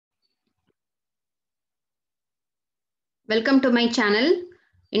Welcome to my channel.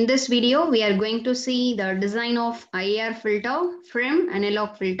 In this video, we are going to see the design of IR filter from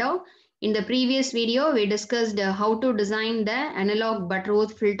analog filter. In the previous video, we discussed how to design the analog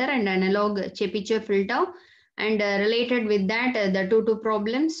Butterworth filter and analog Chebyshev filter, and related with that, the two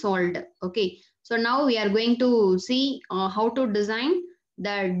problems solved. Okay, so now we are going to see how to design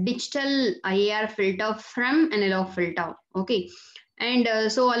the digital IR filter from analog filter. Okay, and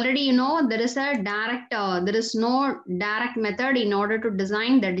so already there is a direct, there is no direct method in order to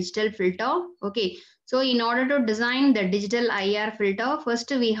design the digital filter. Okay, so in order to design the digital IR filter, first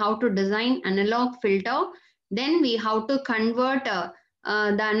we have to design analog filter, then we have to convert the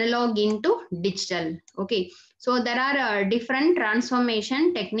analog into digital. Okay, so there are different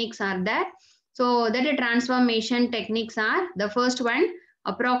transformation techniques are there. So that transformation techniques are the first one,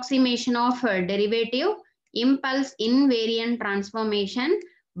 approximation of derivative, impulse invariant transformation,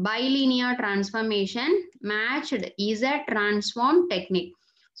 bilinear transformation, matched Z transform technique.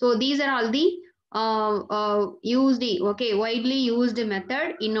 So these are all the widely used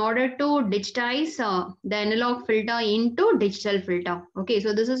method in order to digitize the analog filter into digital filter. Okay,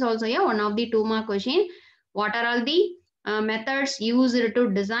 so this is also one of the 2-mark question. What are all the methods used to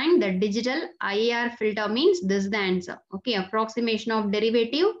design the digital IR filter means this is the answer. Okay, approximation of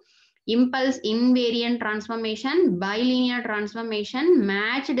derivative, impulse invariant transformation, bilinear transformation,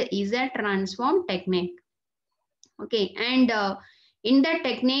 matched Z transform technique. Okay, and in that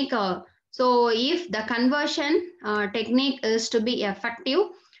technique, so if the conversion technique is to be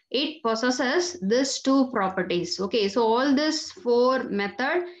effective, it possesses these two properties. Okay, so all this 4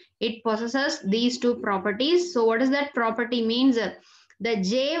 method, it possesses these 2 properties. So what is that property means? The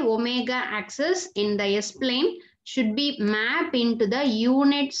J omega axis in the S plane should be mapped into the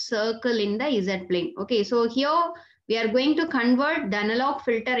unit circle in the Z plane. Okay, so here we are going to convert the analog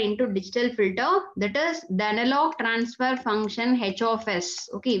filter into digital filter, that is the analog transfer function H of S.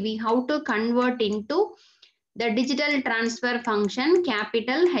 Okay, we have to convert into the digital transfer function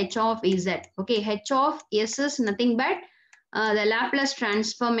capital H of Z. Okay, H of S is nothing but the Laplace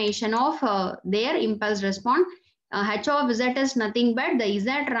transformation of their impulse response. H of Z is nothing but the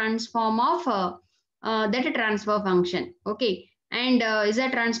Z transform of that transfer function. Okay, and Z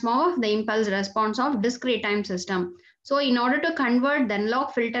transform of the impulse response of discrete time system. So in order to convert the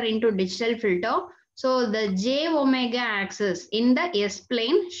analog filter into digital filter, so the J omega axis in the S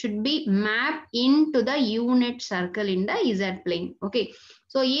plane should be mapped into the unit circle in the Z plane. Okay,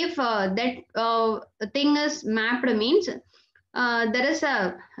 so if that thing is mapped means there is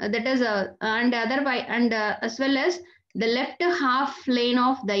a that is a and otherwise and as well as the left half plane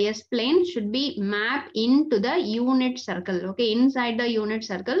of the S plane should be mapped into the unit circle. Okay, inside the unit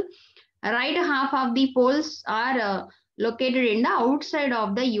circle, right half of the poles are located in the outside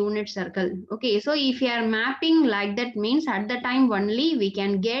of the unit circle. Okay, so if you are mapping like that means at the time only we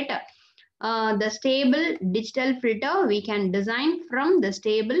can get the stable digital filter we can design from the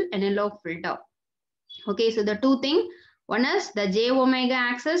stable analog filter. Okay, so the two things, one is the J omega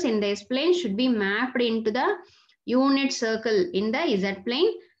axis in the S plane should be mapped into the unit circle in the Z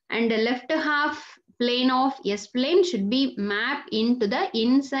plane, and the left half plane of S plane should be mapped into the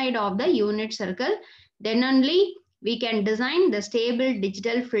inside of the unit circle. Then only we can design the stable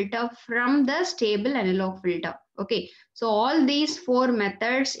digital filter from the stable analog filter. Okay, so all these 4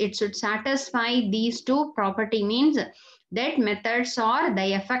 methods, it should satisfy these 2 property means that methods are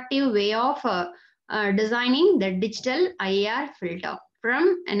the effective way of designing the digital IR filter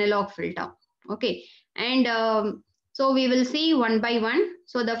from analog filter. Okay, and so we will see one by one.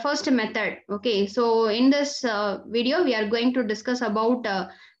 So the first method. Okay, so in this video we are going to discuss about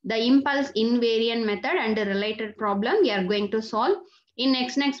the impulse invariant method and the related problem we are going to solve. In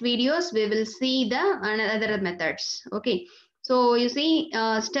next videos we will see the other methods. Okay, so you see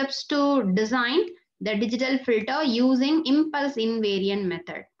steps to design the digital filter using impulse invariant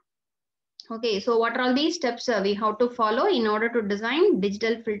method. Okay, so what are all these steps we have to follow in order to design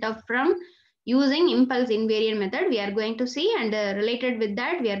digital filter from using impulse invariant method we are going to see, and related with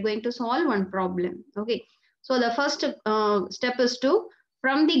that we are going to solve one problem. Okay, so the first step is to,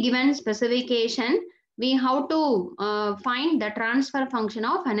 from the given specification, we have to find the transfer function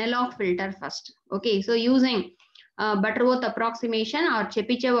of analog filter first. Okay, so using Butterworth approximation or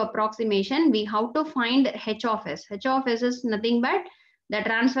Chebyshev approximation, we have to find H of S. H of S is nothing but the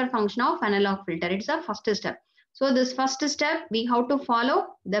transfer function of analog filter. It's the first step. So this first step we have to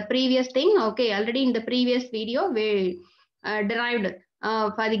follow the previous thing. Okay, already in the previous video we derived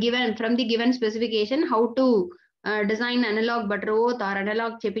for the given, from the given specification, how to design analog Butterworth or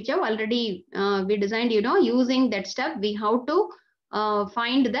analog Chebyshev. Already we designed, using that step we have to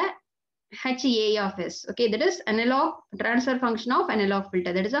find the HA of S. Okay, that is analog transfer function of analog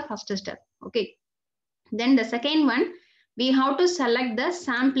filter. That is the first step. Okay. Then the second one, we have to select the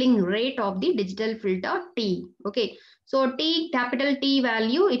sampling rate of the digital filter T. Okay. So T, capital T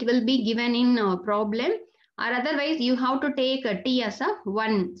value, it will be given in a problem, or otherwise you have to take a T as a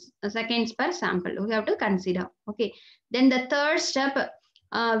 1 seconds per sample. We have to consider. Okay. Then the third step,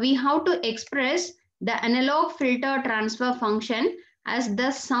 we have to express the analog filter transfer function as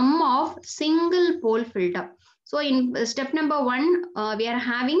the sum of single pole filter. So in step number 1, we are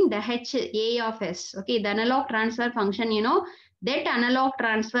having the HA of S. Okay, the analog transfer function, that analog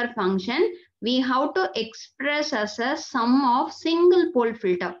transfer function, we have to express as a sum of single pole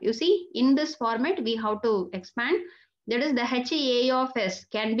filter. You see, in this format, we have to expand. That is the HA of S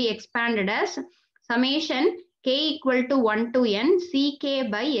can be expanded as summation k equal to 1 to n Ck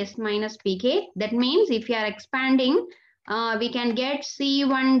by S minus Pk. That means if you are expanding, we can get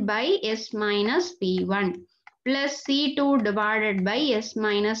C1 by S minus P1 plus C2 divided by S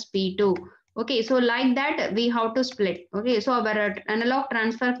minus P2. Okay, so like that we have to split. Okay, so our analog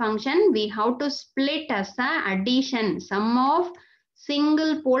transfer function, we have to split as a addition, sum of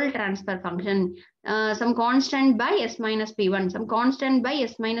single pole transfer function, some constant by S minus P1, some constant by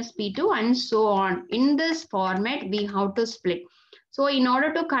S minus P2 and so on. In this format, we have to split. So in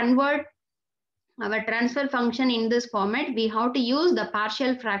order to convert our transfer function in this format, we have to use the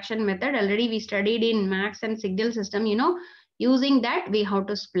partial fraction method. Already we studied in max and signal system, using that we have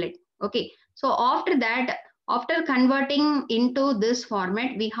to split. Okay, so after that, after converting into this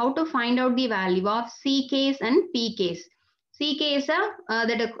format, we have to find out the value of C case and P case. C case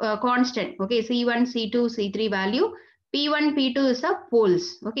that constant. Okay, C1, C2, C3 value. P1, P2 is a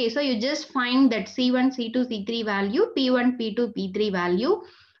poles. Okay, so you just find that C1, C2, C3 value, P1, P2, P3 value.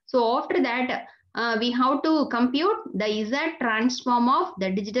 So after that, we have to compute the Z transform of the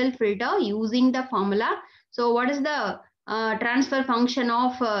digital filter using the formula. So what is the transfer function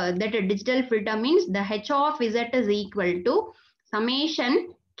of that digital filter means the H of Z is equal to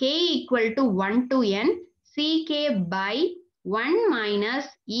summation k equal to 1 to n Ck by 1 minus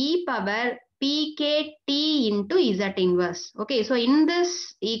e power Pkt into Z inverse. Okay, so in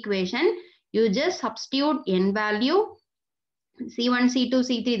this equation, you just substitute n value, C1, C2,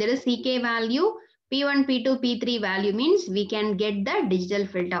 C3, there is Ck value, P1, P2, P3 value means we can get the digital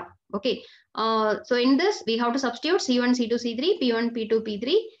filter. Okay. So in this, we have to substitute C1, C2, C3, P1, P2,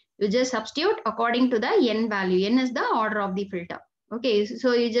 P3. You just substitute according to the n value. N is the order of the filter. Okay.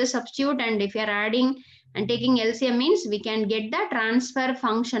 So you just substitute, and if you are adding and taking LCM means we can get the transfer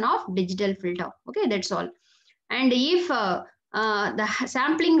function of digital filter. Okay. That's all. And if the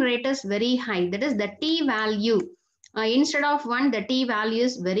sampling rate is very high, that is the T value, instead of 1, the T value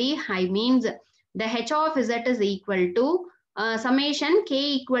is very high, means the H of Z is equal to summation k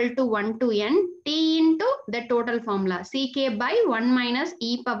equal to 1 to n T into the total formula Ck by 1 minus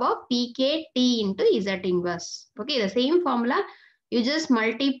e power Pk T into Z inverse. Okay, the same formula, you just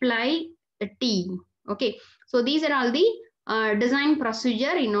multiply T. Okay, so these are all the design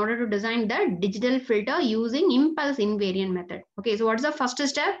procedure in order to design the digital filter using impulse invariant method. Okay, so what's the first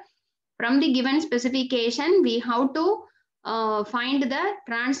step? From the given specification, we have to find the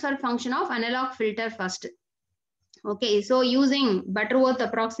transfer function of analog filter first. Okay, so using Butterworth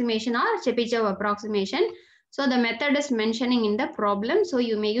approximation or Chebyshev approximation. So the method is mentioning in the problem, so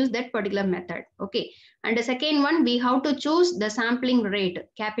you may use that particular method. Okay, and the second one, we have to choose the sampling rate,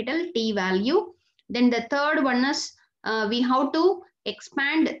 capital T value. Then the third one is we have to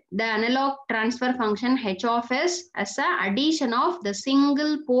expand the analog transfer function H of S as a addition of the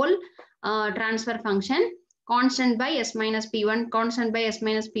single pole transfer function, constant by S minus P1, constant by S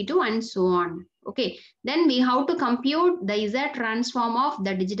minus P2 and so on. Okay, then we have to compute the Z transform of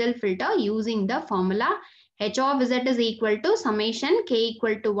the digital filter using the formula H of Z is equal to summation k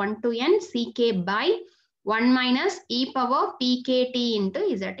equal to 1 to n Ck by 1 minus e power Pkt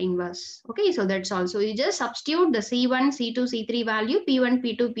into Z inverse. Okay, so that's all. So you just substitute the C1, C2, C3 value, P1,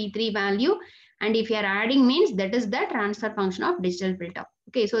 P2, P3 value, and if you are adding means that is the transfer function of digital filter.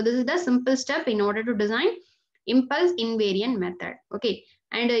 Okay, so this is the simple step in order to design impulse invariant method. Okay,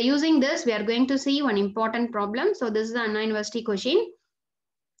 and using this, we are going to see one important problem. So this is an Anna University question.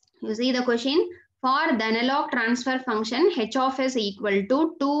 You see the question, for the analog transfer function H of S equal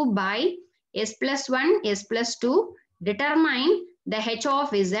to 2 by S plus 1, S plus 2, determine the H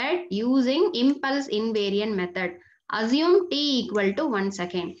of Z using impulse invariant method. Assume T equal to 1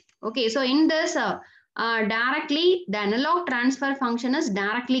 second. Okay, so in this, directly the analog transfer function is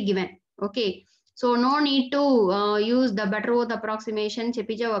directly given. Okay, so no need to use the Butterworth approximation,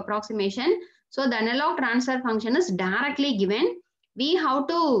 Chebyshev approximation. So the analog transfer function is directly given. we have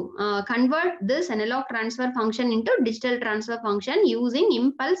to convert this analog transfer function into digital transfer function using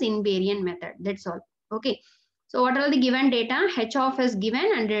impulse invariant method. That's all. Okay. So what are the given data? H of is given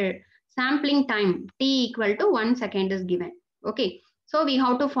and sampling time t equal to 1 second is given. Okay. So we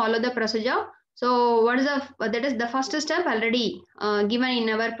have to follow the procedure. So what is that is the first step already given in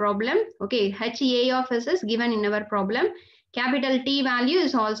our problem. Okay. HA of s is given in our problem. Capital T value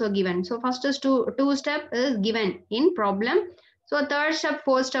is also given. So first is two step is given in problem. So third step,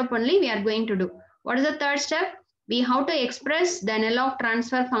 fourth step only we are going to do. What is the third step? We have to express the analog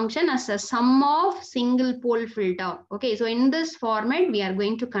transfer function as a sum of single pole filter. Okay, so in this format we are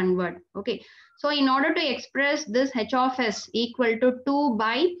going to convert. Okay, so in order to express this h of s equal to 2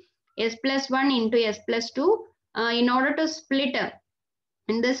 by s plus 1 into s plus 2, in order to split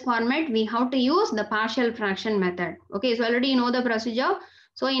in this format we have to use the partial fraction method. Okay, so already you know the procedure.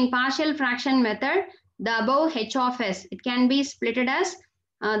 So in partial fraction method, the above h of s, it can be splitted as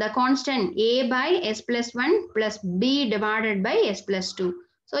the constant a by s plus 1 plus b divided by s plus 2.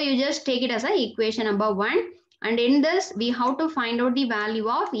 So you just take it as a equation number 1, and in this we have to find out the value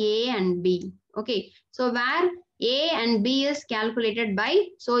of a and b. Okay, so where a and b is calculated by,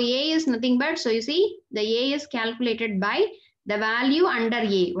 so a is nothing but, so you see the a is calculated by the value under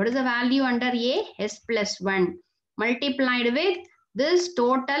a. What is the value under a? S plus 1 multiplied with this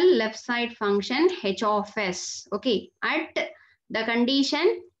total left side function h of s. Okay, at the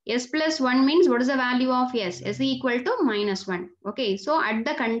condition s plus 1 means what is the value of s? S equal to minus 1. Okay, so at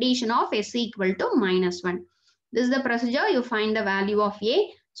the condition of s equal to minus 1. This is the procedure. You find the value of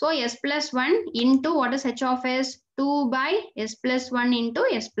a. So s plus 1 into what is h of s? 2 by s plus 1 into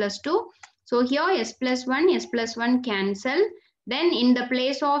s plus 2. So here s plus 1 cancel. Then in the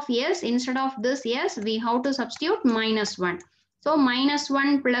place of s, instead of this s, we have to substitute minus 1. So minus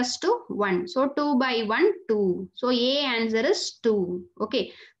 1 plus 2, 1. So 2 by 1, 2. So A answer is 2.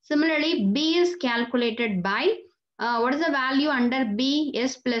 Okay. Similarly, B is calculated by, what is the value under B?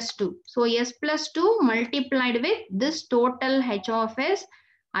 S plus 2. So S plus 2 multiplied with this total H of S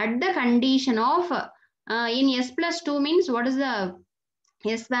at the condition of, in S plus 2 means what is the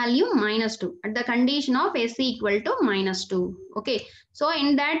S value? Minus 2 at the condition of S equal to minus 2. Okay, so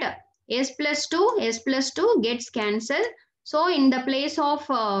in that S plus 2 gets cancelled. So in the place of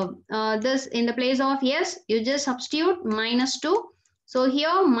in the place of S, you just substitute minus 2. So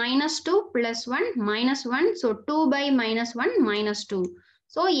here minus 2 plus 1 minus 1. So 2 by minus 1 minus 2.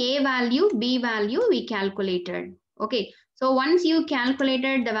 So A value, B value we calculated. Okay, so once you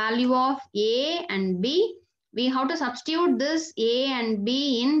calculated the value of A and B, we have to substitute this A and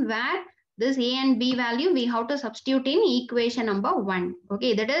B in where this A and B value we have to substitute in equation number 1.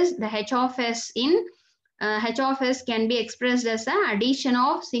 Okay, that is the H of S in H of S can be expressed as the addition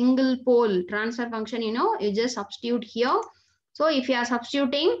of single pole transfer function. You know, you just substitute here. So if you are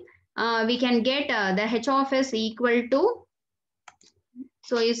substituting, we can get the H of S equal to,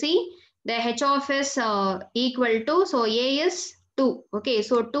 so you see the H of S equal to, so A is 2. Okay,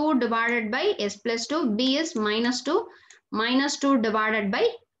 so 2 divided by S plus 2, B is minus 2, minus 2 divided by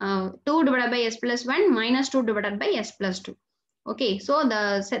 2 divided by S plus 1, minus 2 divided by S plus 2. Okay, so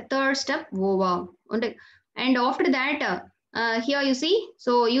the third step over. And after that, here you see,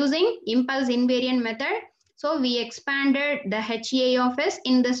 so using impulse invariant method, so we expanded the HA of S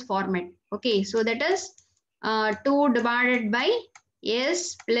in this format. Okay, so that is 2 divided by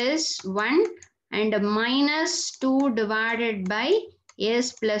S plus 1 and minus 2 divided by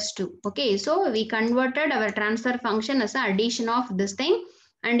S plus 2. Okay, so we converted our transfer function as an addition of this thing.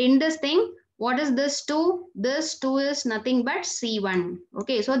 And in this thing, what is this 2? This 2 is nothing but C1.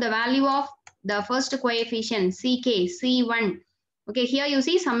 Okay, so the value of the first coefficient CK, C1. Okay, here you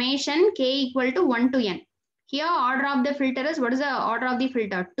see summation K equal to 1 to N. Here order of the filter is, what is the order of the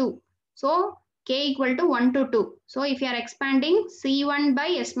filter? 2. So K equal to 1 to 2. So if you are expanding C1 by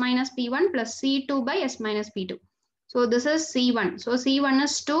S minus P1 plus C2 by S minus P2. So this is C1. So C1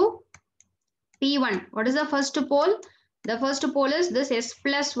 is 2, P1. What is the first pole? The first pole is this S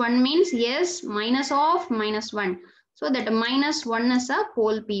plus 1 means S minus of minus 1. So that minus 1 is a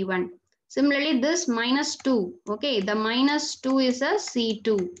pole P1. Similarly, this minus 2. Okay, the minus 2 is a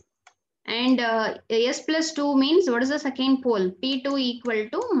C2. And S plus 2 means what is the second pole? P2 equal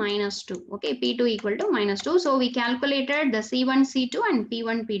to minus 2. Okay, P2 equal to minus 2. So we calculated the C1, C2 and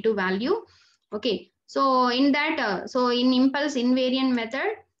P1, P2 value. Okay, so in that, so in impulse invariant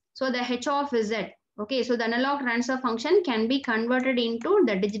method, so the H of Z. Okay, so the analog transfer function can be converted into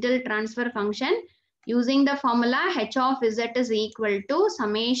the digital transfer function using the formula H of Z is equal to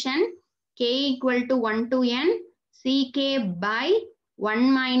summation K equal to 1 to N Ck by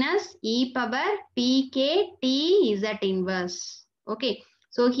 1 minus e power pk t z inverse. Okay,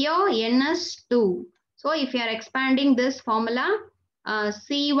 so here n is 2. So if you are expanding this formula,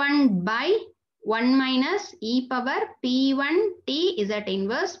 C1 by 1 minus e power P1 t z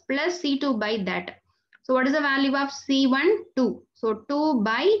inverse plus C2 by that. So what is the value of C1? 2. So 2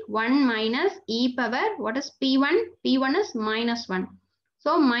 by 1 minus e power, what is P1? P1 is minus 1.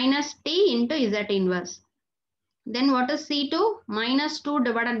 So minus t into z inverse. Then what is C2? Minus 2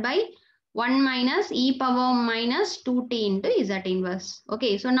 divided by 1 minus e power minus 2t into z inverse.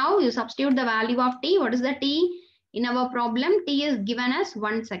 Okay, so now you substitute the value of t. What is the t? In our problem, t is given as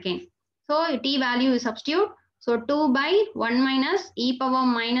 1 second. So t value is substitute. So 2 by 1 minus e power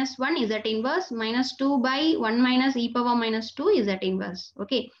minus 1 is z inverse minus 2 by 1 minus e power minus 2 is z inverse.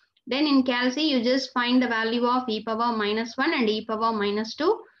 Okay. Then in Calc, you just find the value of e power minus 1 and e power minus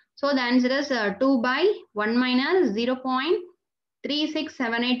 2. So the answer is 2 by 1 minus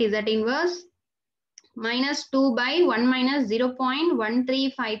 0.3678 is that inverse minus 2 by 1 minus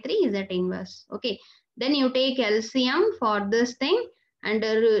 0.1353 is that inverse. Okay. Then you take LCM for this thing and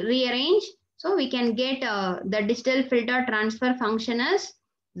rearrange. So we can get the digital filter transfer function as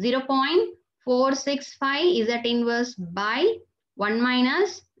 0.465 is that inverse by 1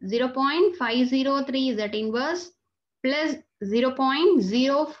 minus 0.503 is that inverse plus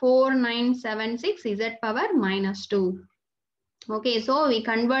 0.04976 z power minus 2. Okay, so we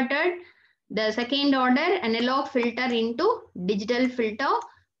converted the second order analog filter into digital filter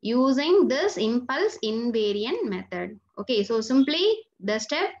using this impulse invariant method. Okay, so simply the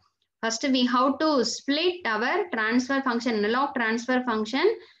step, first we have to split our transfer function, analog transfer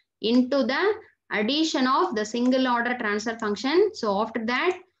function into the addition of the single order transfer function. So after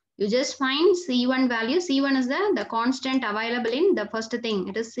that, you just find C1 value. C1 is the constant available in the first thing.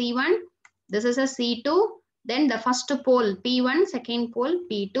 It is C1. This is a C2. Then the first pole P1, second pole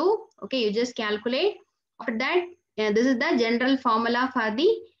P2. Okay, you just calculate. After that, this is the general formula for the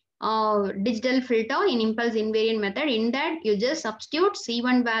digital filter in impulse invariant method. In that, you just substitute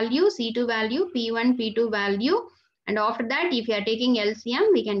C1 value, C2 value, P1, P2 value. And after that, if you are taking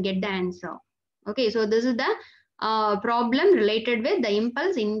LCM, we can get the answer. Okay, so this is the problem related with the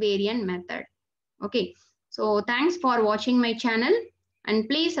impulse invariant method. Okay, so thanks for watching my channel and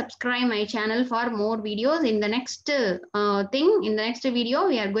please subscribe my channel for more videos. In the next in the next video,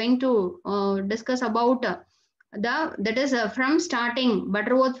 we are going to discuss about that is from starting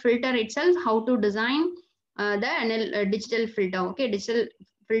Butterworth filter itself, how to design the digital filter. Okay, digital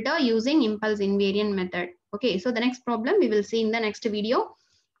filter using impulse invariant method. Okay, so the next problem we will see in the next video.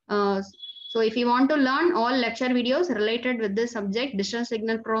 Uh, so if you want to learn all lecture videos related with this subject, digital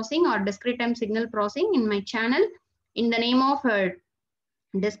signal processing or discrete time signal processing in my channel, in the name of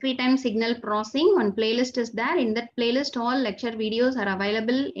discrete time signal processing, one playlist is there. In that playlist, all lecture videos are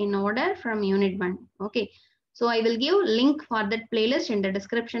available in order from unit 1. Okay. So I will give link for that playlist in the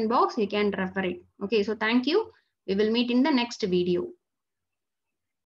description box. You can refer it. Okay. So thank you. We will meet in the next video.